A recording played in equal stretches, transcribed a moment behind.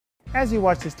As you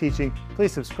watch this teaching,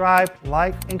 please subscribe,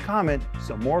 like, and comment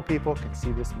so more people can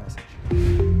see this message.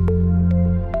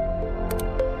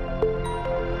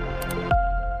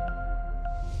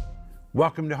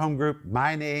 Welcome to Home Group.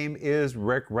 My name is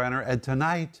Rick Renner, and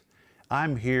tonight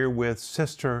I'm here with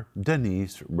Sister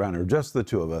Denise Renner. Just the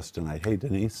two of us tonight. Hey,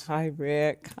 Denise. Hi,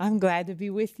 Rick. I'm glad to be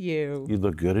with you. You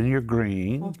look good in your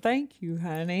green. Well, thank you,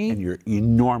 honey. And your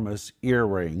enormous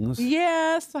earrings.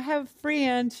 Yes, I have a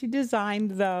friend. She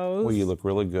designed those. Well, you look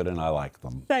really good, and I like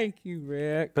them. Thank you,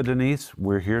 Rick. But Denise,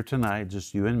 we're here tonight,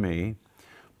 just you and me.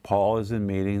 Paul is in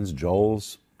meetings.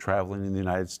 Joel's traveling in the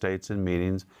United States in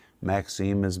meetings.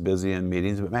 Maxime is busy in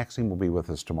meetings, but Maxime will be with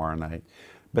us tomorrow night.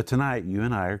 But tonight, you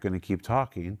and I are going to keep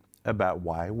talking about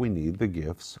why we need the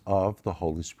gifts of the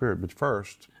Holy Spirit. But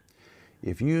first,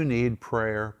 if you need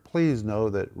prayer, please know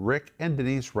that Rick and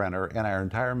Denise Renner and our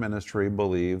entire ministry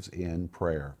believes in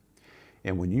prayer.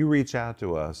 And when you reach out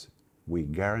to us, we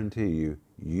guarantee you,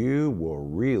 you will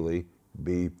really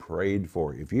be prayed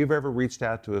for. If you've ever reached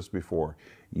out to us before,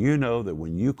 you know that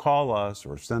when you call us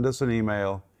or send us an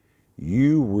email,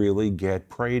 you really get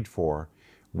prayed for.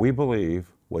 We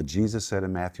believe what Jesus said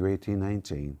in Matthew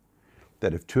 18:19,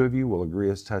 that if two of you will agree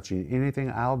as touching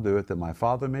anything, I'll do it, that my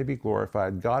Father may be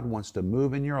glorified. God wants to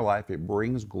move in your life. It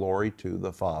brings glory to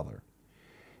the Father.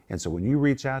 And so when you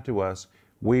reach out to us,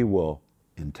 we will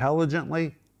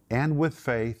intelligently and with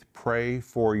faith pray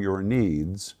for your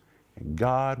needs, and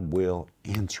God will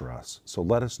answer us. So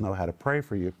let us know how to pray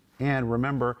for you. And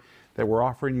remember that we're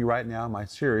offering you right now my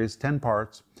series, 10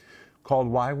 parts, called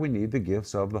Why We Need the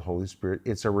Gifts of the Holy Spirit.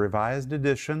 It's a revised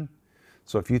edition.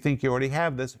 So if you think you already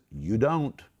have this, you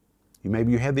don't.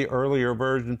 Maybe you had the earlier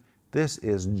version. This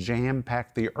is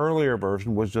jam-packed. The earlier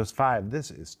version was just 5.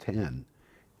 This is 10.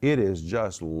 It is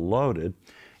just loaded.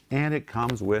 And it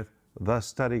comes with the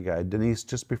study guide. Denise,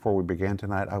 just before we began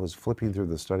tonight, I was flipping through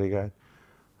the study guide.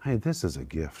 Hey, this is a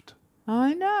gift.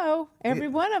 I know. Every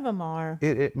one of them are.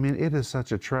 I mean, it is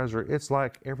such a treasure. It's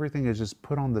like everything is just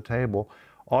put on the table.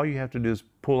 All you have to do is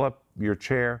pull up your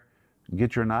chair,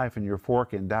 get your knife and your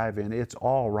fork and dive in. It's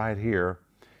all right here,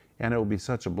 and it will be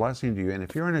such a blessing to you. And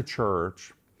if you're in a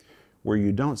church where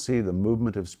you don't see the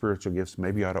movement of spiritual gifts,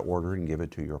 maybe you ought to order and give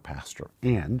it to your pastor.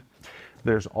 And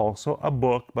there's also a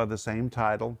book by the same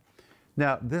title.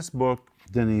 Now, this book,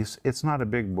 Denise, it's not a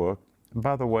big book. And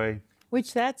by the way,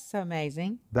 which that's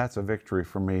amazing. That's a victory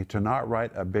for me. To not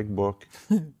write a big book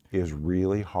is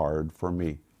really hard for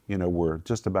me. You know, we're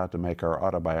just about to make our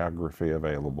autobiography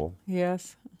available.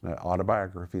 Yes. The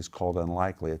autobiography is called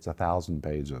Unlikely. It's 1,000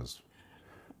 pages.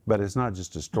 But it's not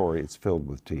just a story, it's filled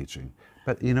with teaching.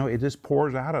 But, you know, it just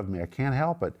pours out of me. I can't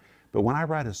help it. But when I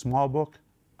write a small book,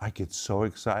 I get so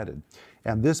excited.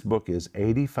 And this book is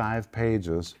 85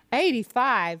 pages.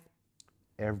 85?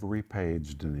 Every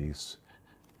page, Denise,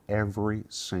 every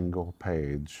single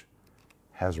page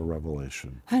has a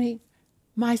revelation. Honey,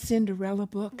 my Cinderella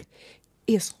book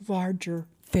is larger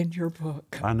than your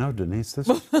book. I know, Denise, this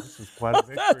is quite a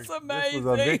victory. That's amazing. This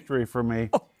was a victory for me.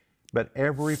 But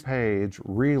every page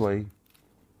really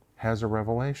has a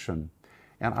revelation.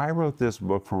 And I wrote this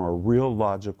book from a real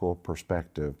logical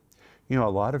perspective. You know, a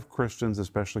lot of Christians,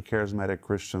 especially charismatic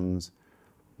Christians,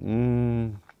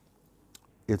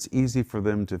 it's easy for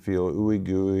them to feel ooey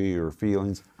gooey or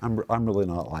feelings. I'm really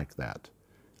not like that.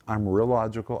 I'm real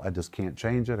logical. I just can't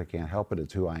change it. I can't help it.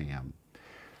 It's who I am.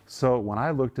 So when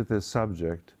I looked at this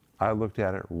subject, I looked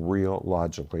at it real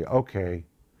logically. Okay,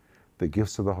 the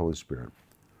gifts of the Holy Spirit.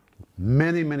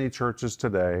 Many, many churches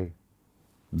today,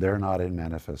 they're not in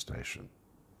manifestation.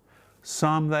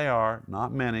 Some they are,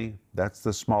 not many. That's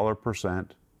the smaller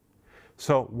percent.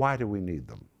 So why do we need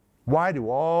them? Why do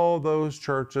all those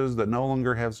churches that no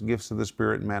longer have gifts of the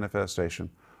Spirit in manifestation,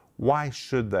 why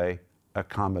should they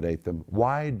accommodate them?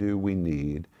 Why do we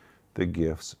need the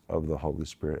gifts of the Holy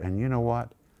Spirit? And you know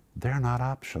what? They're not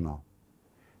optional.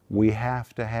 We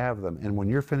have to have them. And when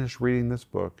you're finished reading this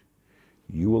book,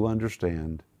 you will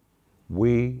understand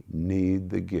we need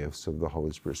the gifts of the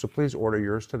Holy Spirit. So please order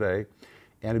yours today,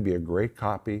 and it'd be a great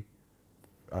copy.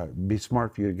 Be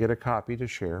smart for you to get a copy to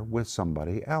share with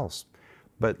somebody else.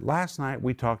 But last night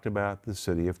we talked about the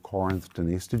city of Corinth.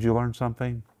 Denise, did you learn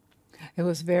something? It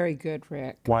was very good,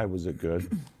 Rick. Why was it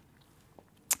good?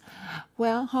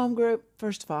 Well, home group,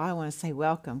 first of all, I want to say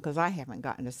welcome because I haven't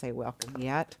gotten to say welcome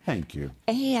yet. Thank you.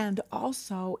 And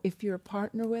also, if you're a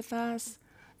partner with us,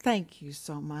 thank you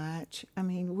so much. I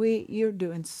mean, you're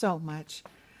doing so much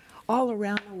all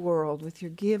around the world with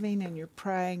your giving and your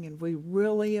praying, and we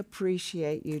really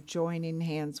appreciate you joining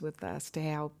hands with us to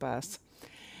help us.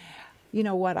 You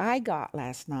know, what I got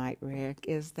last night, Rick,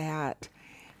 is that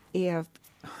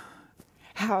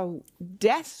how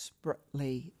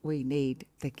desperately we need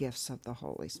the gifts of the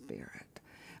Holy Spirit.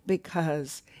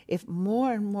 Because if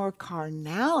more and more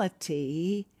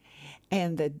carnality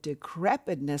and the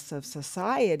decrepitness of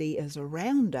society is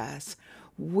around us,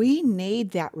 we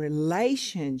need that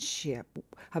relationship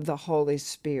of the Holy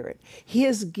Spirit,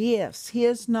 His gifts,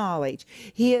 His knowledge,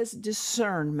 His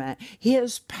discernment,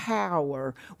 His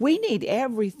power. We need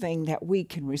everything that we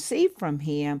can receive from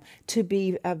Him to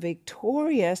be a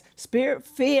victorious,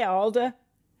 Spirit-filled,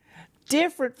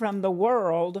 different from the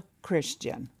world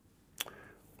Christian.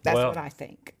 That's Well, what I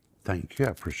think. Thank you. I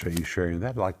appreciate you sharing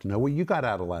that. I'd like to know what you got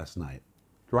out of last night.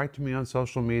 Write to me on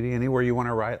social media, anywhere you want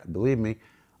to write. Believe me,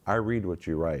 I read what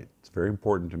you write. It's very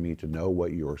important to me to know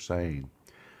what you're saying.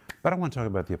 But I want to talk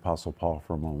about the Apostle Paul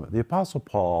for a moment. The Apostle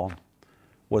Paul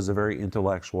was a very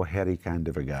intellectual, heady kind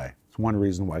of a guy. It's one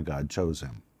reason why God chose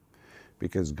him,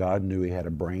 because God knew he had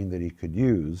a brain that he could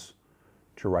use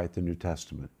to write the New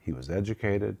Testament. He was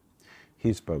educated.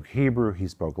 He spoke Hebrew. He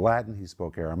spoke Latin. He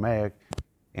spoke Aramaic.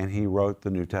 And he wrote the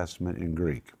New Testament in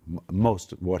Greek.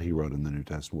 Most of what he wrote in the New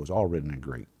Testament was all written in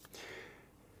Greek.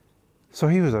 So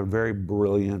he was a very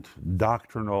brilliant,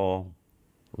 doctrinal,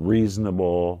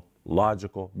 reasonable,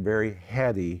 logical, very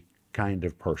heady kind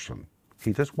of person.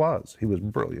 He just was. He was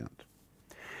brilliant.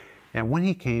 And when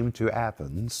he came to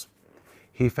Athens,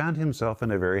 he found himself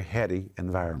in a very heady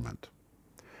environment.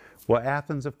 Well,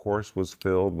 Athens, of course, was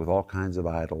filled with all kinds of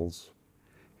idols.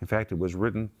 In fact, it was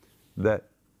written that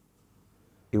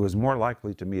it was more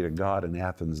likely to meet a god in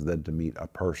Athens than to meet a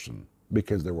person,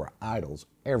 because there were idols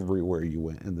everywhere you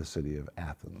went in the city of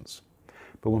Athens.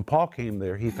 But when Paul came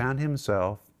there, he found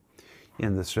himself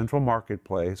in the central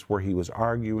marketplace where he was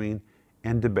arguing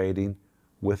and debating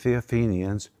with the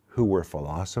Athenians, who were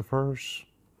philosophers,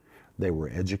 they were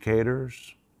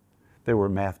educators, they were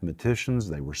mathematicians,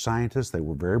 they were scientists, they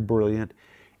were very brilliant,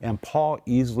 and Paul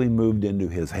easily moved into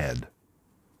his head.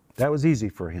 That was easy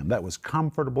for him. That was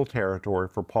comfortable territory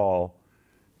for Paul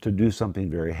to do something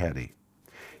very heady.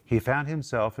 He found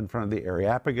himself in front of the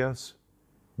Areopagus,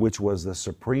 which was the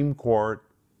Supreme Court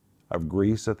of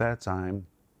Greece at that time.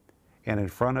 And in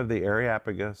front of the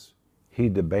Areopagus, he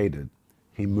debated.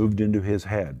 He moved into his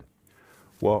head.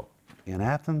 Well, in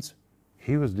Athens,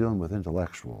 he was dealing with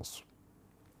intellectuals.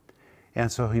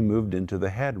 And so he moved into the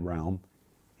head realm,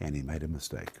 and he made a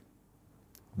mistake.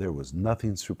 There was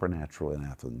nothing supernatural in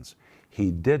Athens.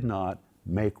 He did not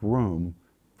make room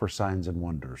for signs and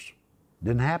wonders.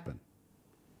 Didn't happen.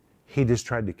 He just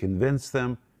tried to convince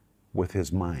them with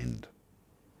his mind.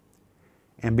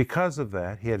 And because of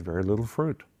that, he had very little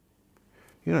fruit.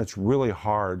 You know, it's really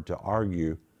hard to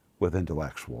argue with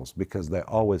intellectuals because they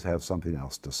always have something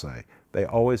else to say. They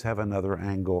always have another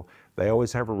angle. They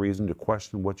always have a reason to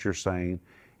question what you're saying.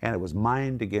 And it was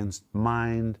mind against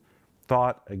mind,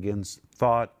 thought against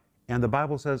thought. And the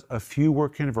Bible says a few were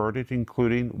converted,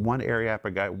 including one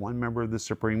Areopagite, one member of the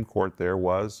Supreme Court there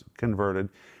was converted.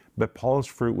 But Paul's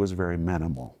fruit was very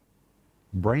minimal.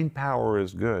 Brain power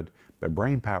is good, but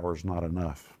brain power is not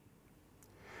enough.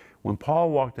 When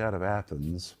Paul walked out of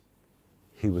Athens,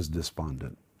 he was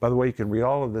despondent. By the way, you can read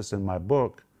all of this in my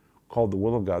book called The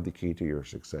Will of God, The Key to Your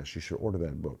Success. You should order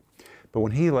that book. But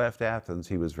when he left Athens,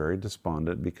 he was very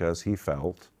despondent because he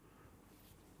felt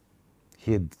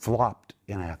he had flopped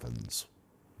in Athens.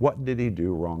 What did he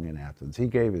do wrong in Athens? He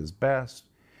gave his best.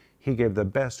 He gave the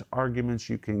best arguments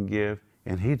you can give,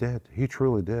 and he did. He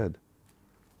truly did.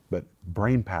 But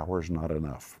brain power is not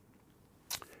enough.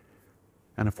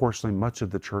 And unfortunately, much of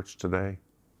the church today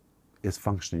is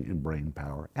functioning in brain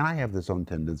power. And I have this own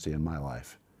tendency in my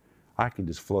life. I can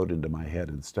just float into my head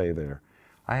and stay there.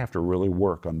 I have to really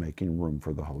work on making room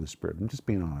for the Holy Spirit. I'm just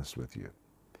being honest with you.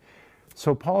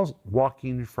 So Paul's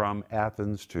walking from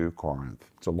Athens to Corinth.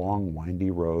 It's a long, windy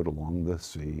road along the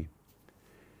sea.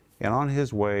 And on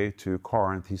his way to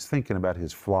Corinth, he's thinking about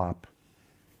his flop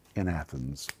in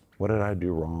Athens. What did I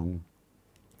do wrong?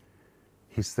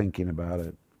 He's thinking about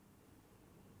it.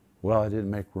 Well, I didn't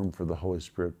make room for the Holy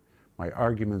Spirit. My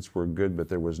arguments were good, but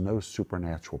there was no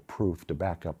supernatural proof to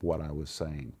back up what I was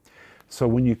saying. So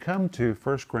when you come to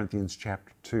 1 Corinthians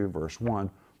chapter 2, verse 1,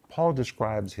 Paul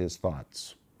describes his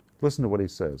thoughts. Listen to what he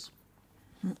says.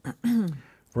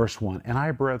 Verse 1, and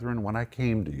I, brethren, when I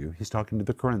came to you, he's talking to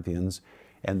the Corinthians,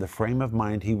 and the frame of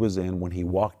mind he was in when he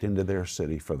walked into their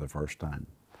city for the first time.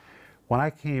 When I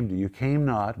came to you, came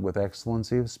not with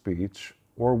excellency of speech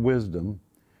or wisdom,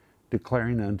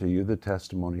 declaring unto you the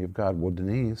testimony of God. Well,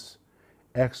 Denise,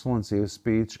 excellency of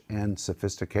speech and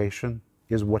sophistication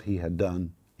is what he had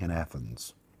done in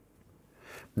Athens.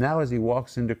 Now as he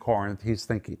walks into Corinth, he's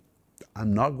thinking,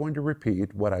 I'm not going to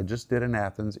repeat what I just did in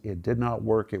Athens. It did not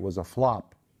work. It was a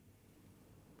flop.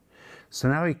 So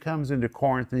now he comes into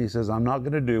Corinth and he says, I'm not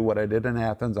going to do what I did in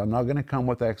Athens. I'm not going to come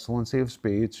with excellency of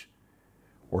speech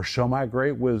or show my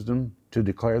great wisdom to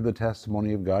declare the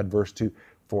testimony of God. Verse 2,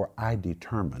 for I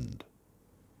determined.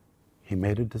 He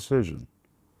made a decision.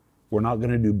 We're not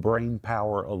going to do brain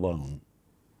power alone.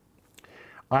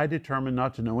 I determined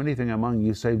not to know anything among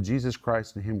you save Jesus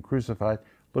Christ and him crucified.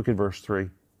 Look at verse 3.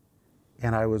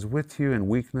 And I was with you in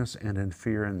weakness and in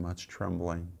fear and much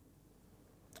trembling.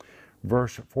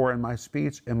 Verse 4, and my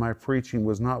speech and my preaching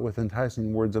was not with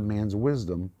enticing words of man's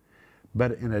wisdom,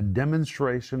 but in a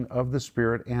demonstration of the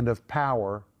Spirit and of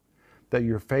power, that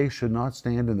your faith should not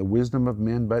stand in the wisdom of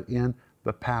men, but in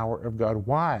the power of God.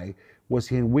 Why was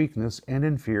he in weakness and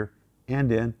in fear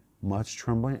and in much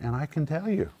trembling? And I can tell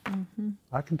you,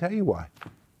 I can tell you why.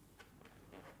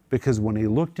 Because when he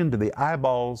looked into the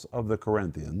eyeballs of the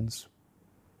Corinthians,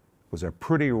 it was a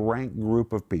pretty rank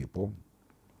group of people,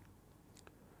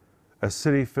 a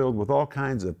city filled with all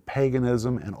kinds of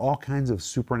paganism and all kinds of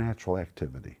supernatural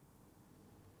activity.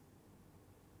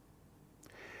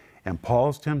 And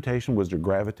Paul's temptation was to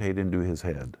gravitate into his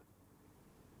head.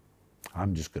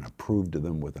 I'm just going to prove to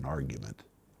them with an argument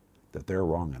that they're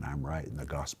wrong and I'm right and the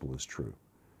gospel is true.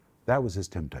 That was his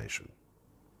temptation.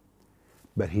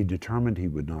 But he determined he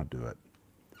would not do it.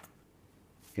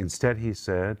 Instead, he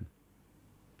said,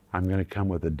 I'm going to come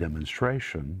with a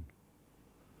demonstration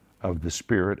of the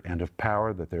Spirit and of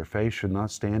power, that their faith should not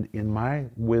stand in my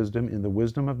wisdom, in the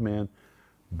wisdom of men,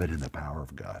 but in the power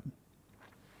of God.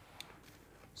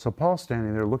 So Paul's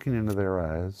standing there looking into their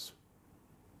eyes.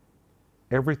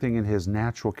 Everything in his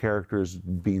natural character is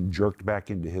being jerked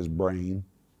back into his brain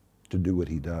to do what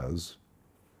he does.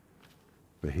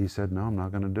 But he said, no, I'm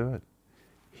not going to do it.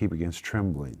 He begins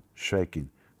trembling,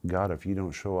 shaking. God, if you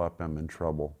don't show up, I'm in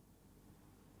trouble.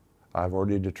 I've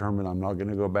already determined I'm not going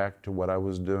to go back to what I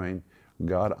was doing.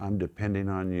 God, I'm depending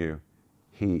on you.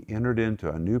 He entered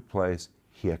into a new place.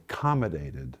 He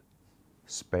accommodated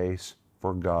space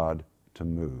for God to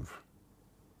move.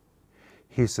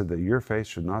 He said that your faith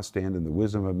should not stand in the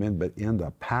wisdom of men, but in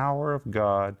the power of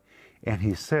God. And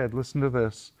he said, listen to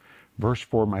this, verse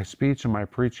 4, my speech and my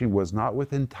preaching was not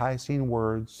with enticing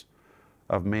words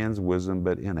of man's wisdom,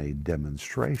 but in a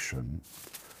demonstration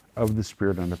of the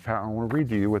Spirit and the power. I want to read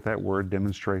to you what that word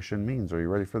demonstration means. Are you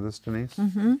ready for this, Denise?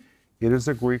 Mm-hmm. It is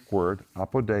a Greek word,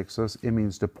 apodexos. It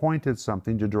means to point at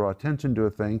something, to draw attention to a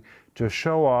thing, to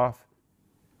show off,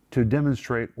 to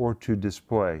demonstrate, or to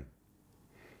display.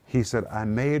 He said, I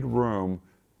made room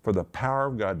for the power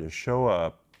of God to show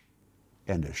up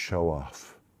and to show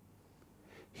off.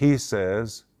 He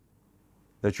says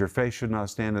that your faith should not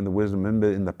stand in the wisdom of men,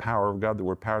 but in the power of God. The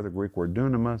word power, the Greek word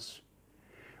dunamis,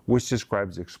 which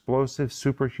describes explosive,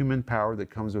 superhuman power that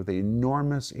comes with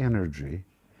enormous energy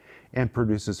and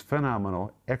produces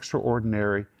phenomenal,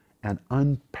 extraordinary, and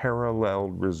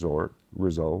unparalleled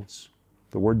results.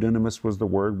 The word dunamis was the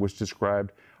word which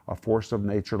described a force of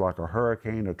nature like a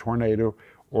hurricane, a tornado,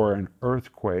 or an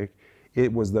earthquake.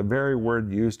 It was the very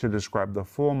word used to describe the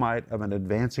full might of an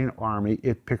advancing army.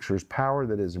 It pictures power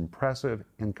that is impressive,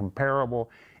 incomparable,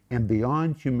 and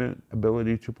beyond human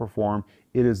ability to perform.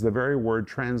 It is the very word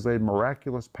translated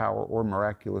miraculous power or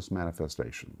miraculous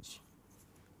manifestations.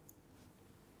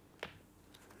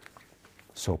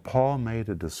 So Paul made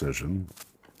a decision.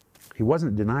 He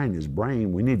wasn't denying his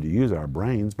brain. We need to use our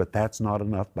brains, but that's not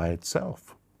enough by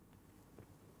itself.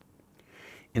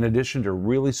 In addition to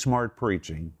really smart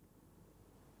preaching,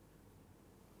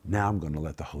 now I'm going to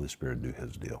let the Holy Spirit do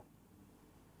his deal.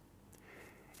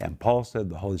 And Paul said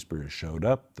the Holy Spirit showed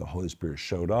up, the Holy Spirit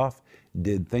showed off,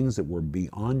 did things that were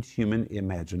beyond human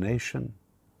imagination.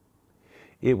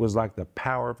 It was like the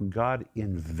power of God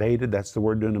invaded, that's the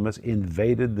word dunamis,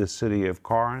 invaded the city of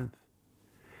Corinth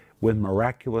with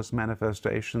miraculous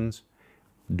manifestations.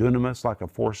 Dunamis, like a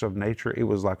force of nature, it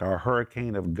was like a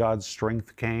hurricane of God's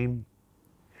strength came.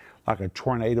 Like a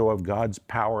tornado of God's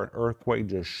power, an earthquake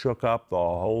just shook up the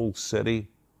whole city.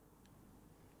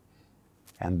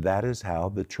 And that is how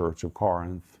the church of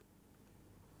Corinth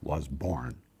was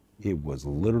born. It was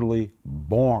literally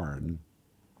born,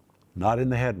 not in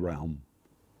the head realm,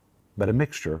 but a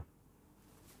mixture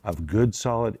of good,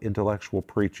 solid intellectual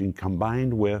preaching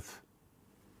combined with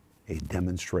a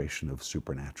demonstration of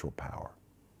supernatural power.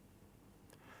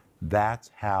 That's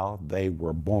how they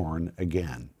were born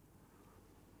again.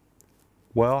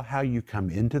 Well, how you come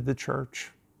into the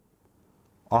church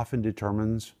often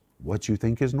determines what you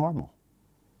think is normal.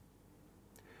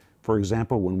 For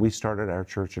example, when we started our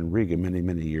church in Riga many,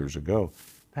 many years ago,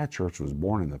 that church was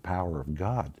born in the power of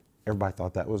God. Everybody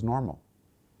thought that was normal.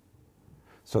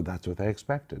 So that's what they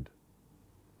expected.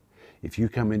 If you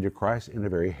come into Christ in a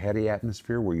very heady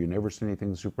atmosphere where you never see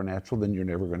anything supernatural, then you're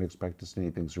never going to expect to see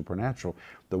anything supernatural.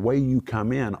 The way you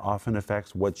come in often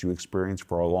affects what you experience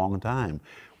for a long time.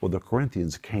 Well, the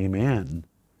Corinthians came in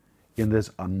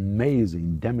this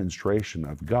amazing demonstration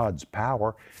of God's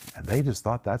power, and they just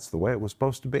thought that's the way it was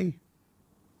supposed to be.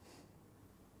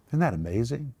 Isn't that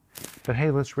amazing? But hey,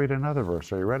 let's read another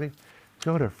verse. Are you ready?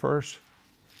 Go to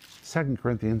 2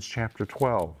 Corinthians chapter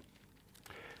 12.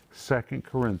 2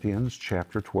 Corinthians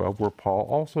chapter 12, where Paul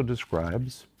also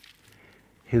describes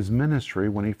his ministry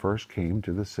when he first came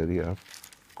to the city of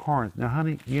Corinth. Now,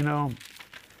 honey, you know,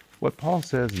 what Paul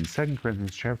says in 2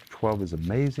 Corinthians chapter 12 is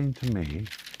amazing to me,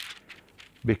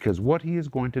 because what he is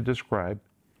going to describe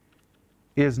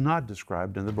is not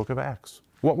described in the book of Acts.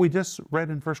 What we just read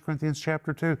in 1 Corinthians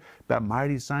chapter 2, about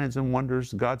mighty signs and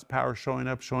wonders, God's power showing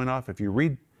up, showing off. If you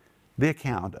read the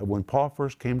account of when Paul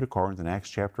first came to Corinth in Acts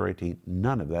chapter 18,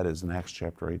 none of that is in Acts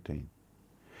chapter 18.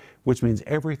 Which means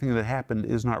everything that happened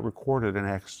is not recorded in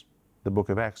Acts, the book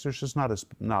of Acts. There's just not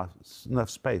enough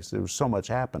space. There was so much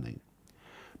happening.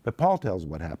 But Paul tells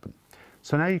what happened.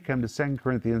 So now you come to 2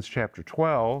 Corinthians chapter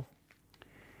 12,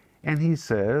 and he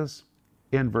says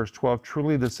in verse 12,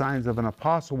 truly the signs of an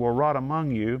apostle were wrought among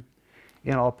you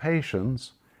in all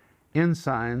patience, in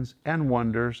signs and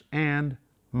wonders and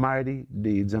mighty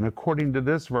deeds. And according to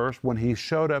this verse, when he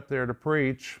showed up there to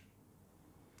preach,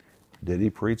 did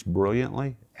he preach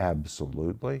brilliantly?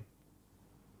 Absolutely.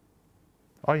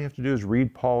 All you have to do is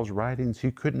read Paul's writings.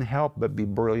 He couldn't help but be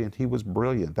brilliant. He was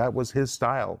brilliant. That was his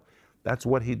style. That's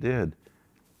what he did.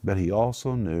 But he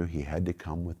also knew he had to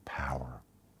come with power.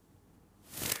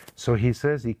 So he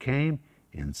says he came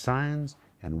in signs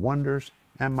and wonders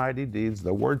and mighty deeds.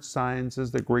 The word signs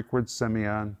is the Greek word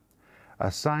semeion,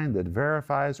 a sign that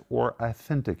verifies or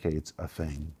authenticates a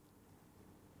thing.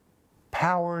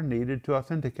 Power needed to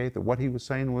authenticate that what he was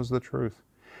saying was the truth.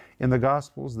 In the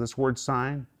Gospels, this word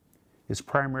sign is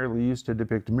primarily used to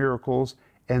depict miracles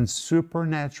and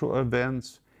supernatural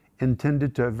events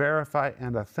intended to verify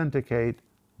and authenticate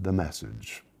the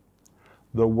message.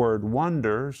 The word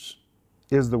wonders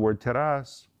is the word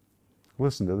teras.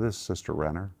 Listen to this, Sister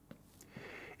Renner.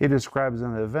 It describes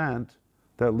an event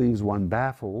that leaves one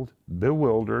baffled,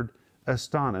 bewildered,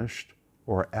 astonished,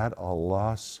 or at a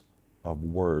loss of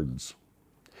words.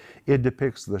 It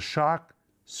depicts the shock,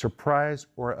 surprise,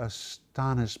 or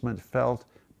astonishment felt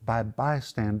by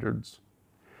bystanders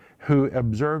who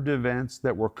observed events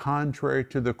that were contrary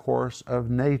to the course of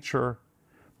nature,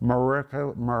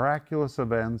 miraculous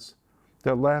events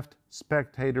that left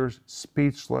spectators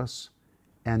speechless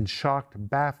and shocked,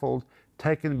 baffled,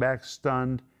 taken back,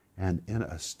 stunned, and in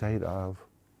a state of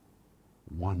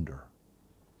wonder.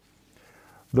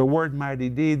 The word mighty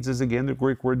deeds is again the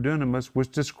Greek word dunamis,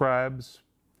 which describes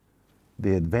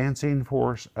the advancing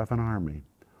force of an army.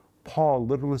 Paul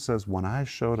literally says, when I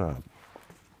showed up,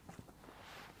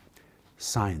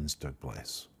 signs took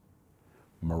place.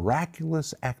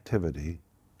 Miraculous activity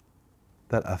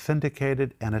that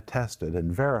authenticated and attested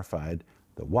and verified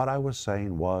that what I was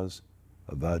saying was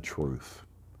the truth.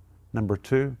 Number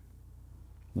two,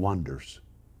 wonders.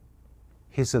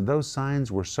 He said those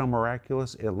signs were so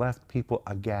miraculous it left people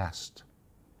aghast,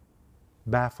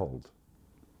 baffled,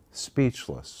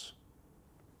 speechless,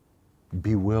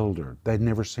 bewildered. They'd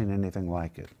never seen anything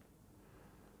like it.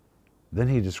 Then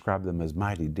he described them as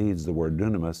mighty deeds, the word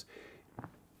dunamis.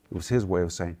 It was his way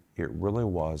of saying it really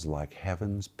was like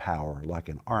heaven's power, like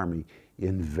an army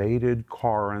invaded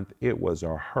Corinth. It was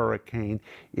a hurricane.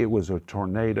 It was a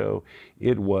tornado.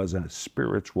 It was a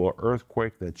spiritual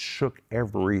earthquake that shook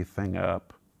everything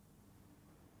up.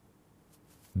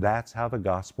 That's how the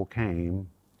gospel came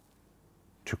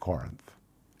to Corinth.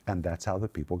 And that's how the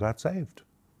people got saved.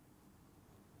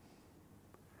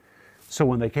 So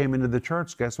when they came into the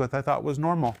church, guess what they thought was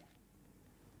normal?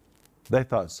 They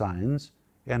thought signs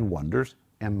and wonders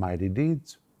and mighty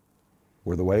deeds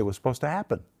were the way it was supposed to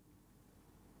happen.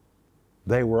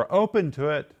 They were open to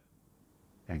it.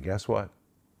 And guess what?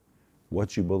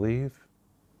 What you believe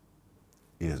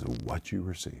is what you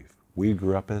receive. We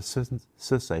grew up as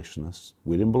cessationists.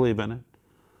 We didn't believe in it.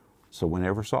 So we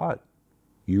never saw it.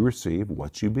 You receive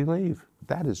what you believe.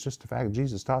 That is just a fact.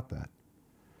 Jesus taught that.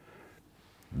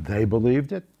 They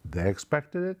believed it. They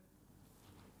expected it.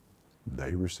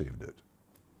 They received it.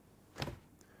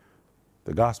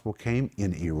 The gospel came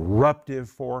in eruptive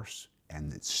force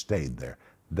and it stayed there.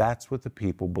 That's what the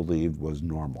people believed was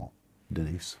normal.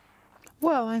 Denise?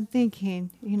 Well, I'm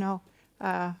thinking,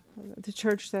 the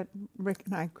church that Rick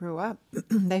and I grew up,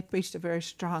 they preached a very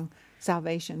strong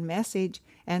salvation message,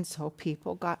 and so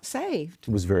people got saved.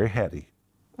 It was very heady.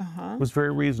 It was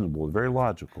very reasonable, very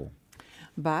logical.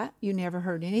 But you never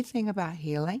heard anything about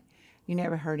healing. You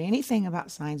never heard anything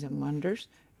about signs and wonders.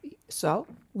 So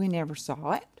we never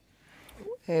saw it.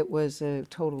 It was a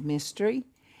total mystery,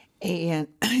 and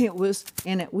it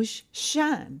was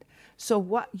shunned. So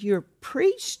what you're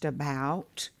preached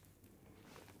about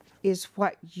is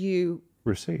what you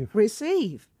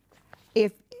receive.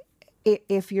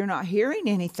 If you're not hearing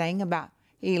anything about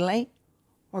healing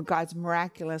or God's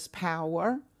miraculous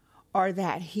power or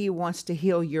that He wants to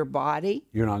heal your body,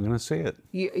 You're not going to see it.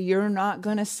 you're not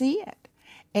going to see it.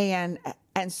 And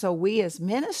so we as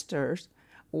ministers,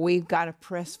 we've got to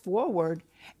press forward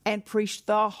and preach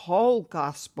the whole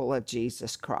gospel of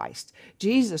Jesus Christ.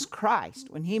 Jesus Christ,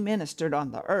 when He ministered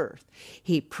on the earth,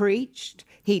 He preached,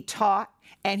 He taught,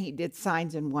 and He did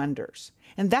signs and wonders.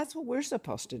 And that's what we're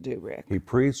supposed to do, Rick. He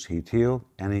preached, he healed,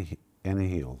 and he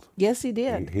healed. Yes, He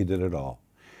did. He did it all.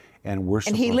 And we're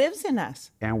And He lives in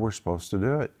us. and we're supposed to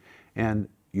do it. And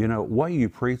you know, what you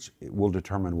preach will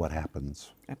determine what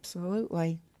happens.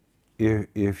 Absolutely.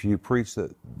 If you preach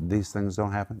that these things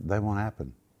don't happen, they won't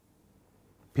happen.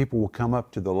 People will come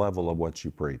up to the level of what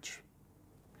you preach.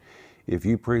 If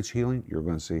you preach healing, you're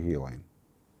going to see healing.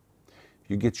 If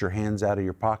you get your hands out of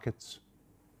your pockets,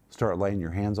 start laying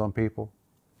your hands on people,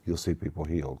 you'll see people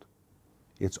healed.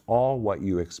 It's all what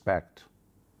you expect.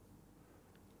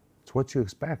 It's what you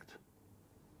expect.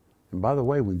 And by the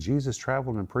way, when Jesus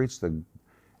traveled and preached,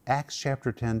 Acts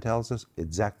chapter 10 tells us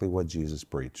exactly what Jesus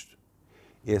preached.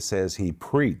 It says He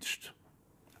preached,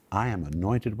 I am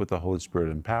anointed with the Holy Spirit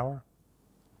and power.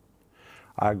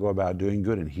 I go about doing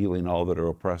good and healing all that are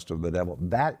oppressed of the devil.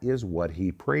 That is what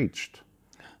He preached.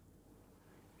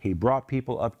 He brought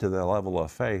people up to the level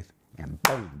of faith, and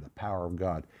boom, the power of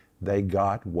God. They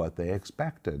got what they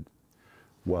expected.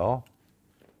 Well,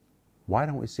 why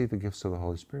don't we see the gifts of the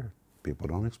Holy Spirit? People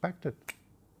don't expect it.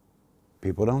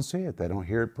 People don't see it. They don't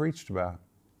hear it preached about.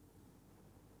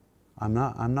 I'm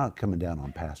not coming down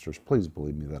on pastors. Please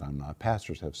believe me that I'm not.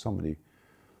 Pastors have so many,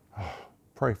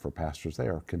 pray for pastors. They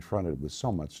are confronted with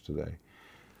so much today.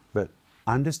 But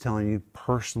I'm just telling you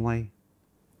personally,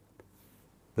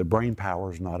 the brain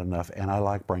power is not enough, and I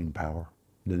like brain power.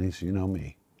 Denise, you know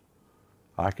me.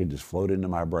 I could just float into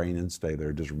my brain and stay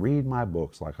there. Just read my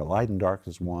books, like A Light in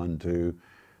Darkness 1, 2.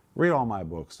 Read all my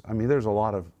books. I mean, there's a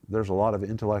lot of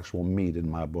intellectual meat in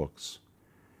my books.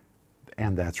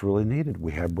 And that's really needed.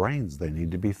 We have brains. They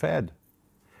need to be fed.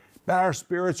 But our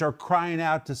spirits are crying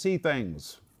out to see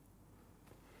things.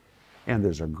 And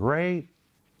there's a great,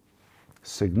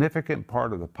 significant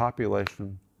part of the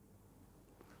population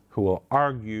who will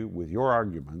argue with your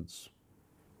arguments,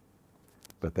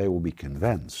 but they will be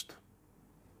convinced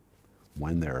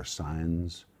when there are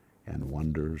signs and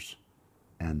wonders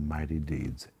and mighty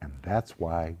deeds. And that's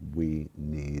why we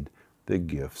need the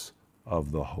gifts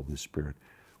of the Holy Spirit.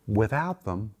 Without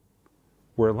them,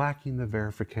 we're lacking the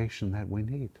verification that we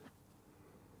need.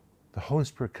 The Holy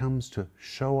Spirit comes to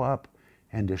show up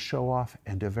and to show off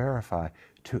and to verify,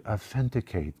 to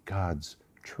authenticate God's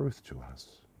truth to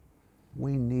us.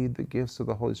 We need the gifts of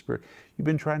the Holy Spirit. You've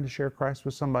been trying to share Christ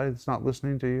with somebody that's not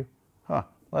listening to you?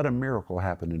 Let a miracle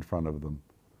happen in front of them.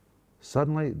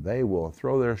 Suddenly, they will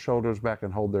throw their shoulders back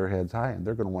and hold their heads high, and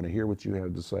they're going to want to hear what you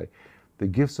have to say. The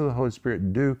gifts of the Holy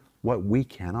Spirit do what we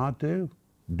cannot do.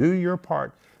 Do your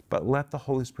part, but let the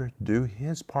Holy Spirit do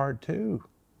His part too.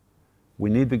 We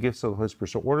need the gifts of the Holy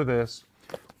Spirit. So order this,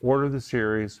 order the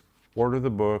series, order the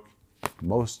book.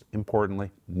 Most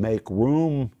importantly, make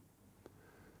room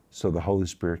so the Holy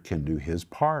Spirit can do His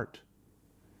part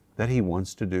that He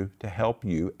wants to do to help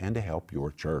you and to help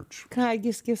your church. Can I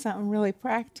just give something really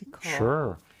practical?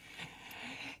 Sure.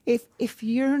 If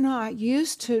you're not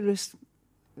used to this,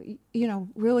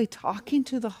 really talking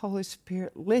to the Holy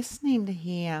Spirit, listening to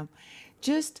Him,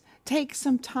 just take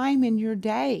some time in your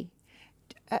day,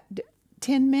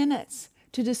 10 minutes,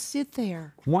 to just sit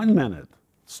there. 1 minute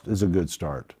is a good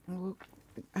start.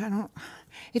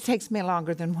 It takes me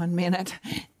longer than 1 minute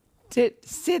to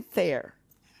sit there.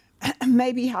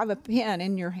 Maybe have a pen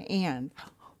in your hand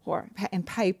and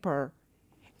paper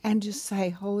and just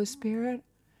say, Holy Spirit,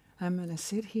 I'm going to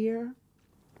sit here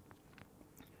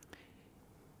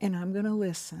and I'm going to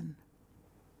listen.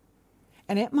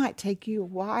 And it might take you a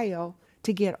while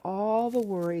to get all the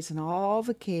worries and all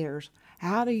the cares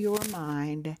out of your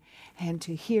mind and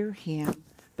to hear Him.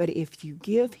 But if you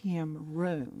give Him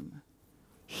room,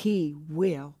 He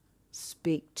will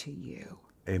speak to you.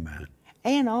 Amen.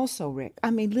 And also, Rick,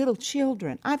 little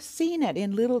children. I've seen it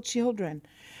in little children.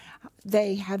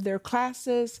 They have their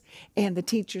classes, and the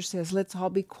teacher says, let's all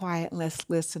be quiet and let's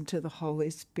listen to the Holy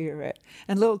Spirit.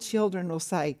 And little children will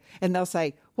say, and they'll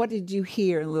say, what did you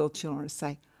hear? And little children will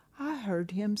say, I heard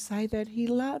him say that he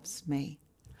loves me.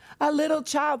 A little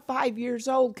child 5 years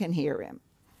old can hear him.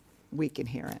 We can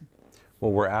hear him.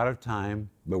 Well, we're out of time,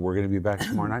 but we're going to be back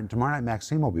tomorrow night. Tomorrow night,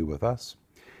 Maxime will be with us.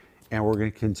 And we're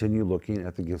going to continue looking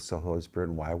at the gifts of the Holy Spirit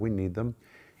and why we need them.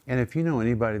 And if you know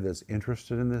anybody that's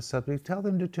interested in this subject, tell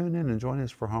them to tune in and join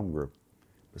us for home group.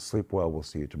 But sleep well. We'll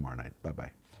see you tomorrow night.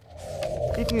 Bye-bye.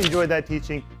 If you enjoyed that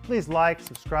teaching, please like,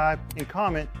 subscribe, and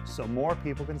comment so more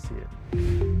people can see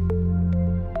it.